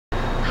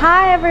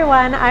Hi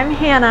everyone, I'm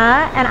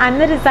Hannah and I'm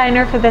the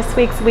designer for this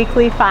week's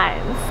Weekly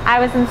Finds. I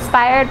was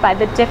inspired by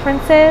the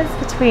differences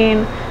between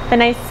the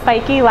nice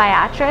spiky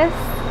liatris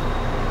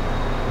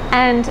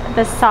and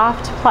the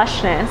soft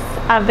plushness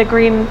of the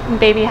green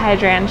baby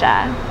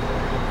hydrangea.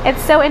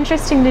 It's so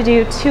interesting to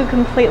do two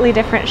completely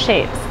different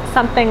shapes,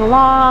 something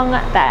long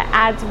that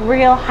adds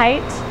real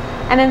height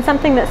and then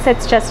something that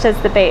sits just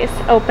as the base,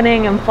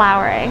 opening and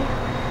flowering.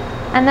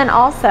 And then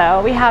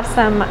also we have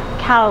some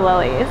calla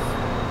lilies.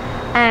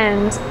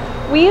 And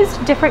we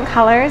used different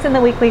colors in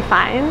the Weekly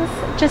Finds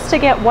just to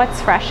get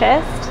what's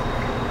freshest.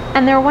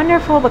 And they're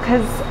wonderful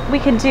because we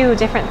can do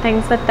different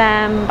things with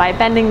them by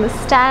bending the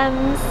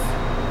stems,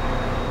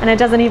 and it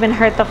doesn't even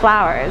hurt the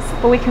flowers,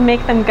 but we can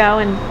make them go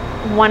in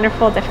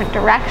wonderful different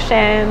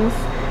directions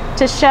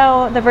to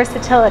show the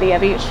versatility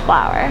of each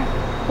flower.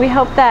 We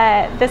hope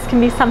that this can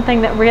be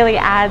something that really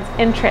adds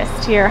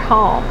interest to your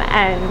home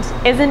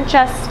and isn't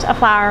just a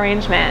flower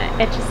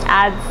arrangement, it just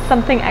adds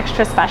something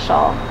extra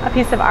special, a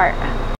piece of art.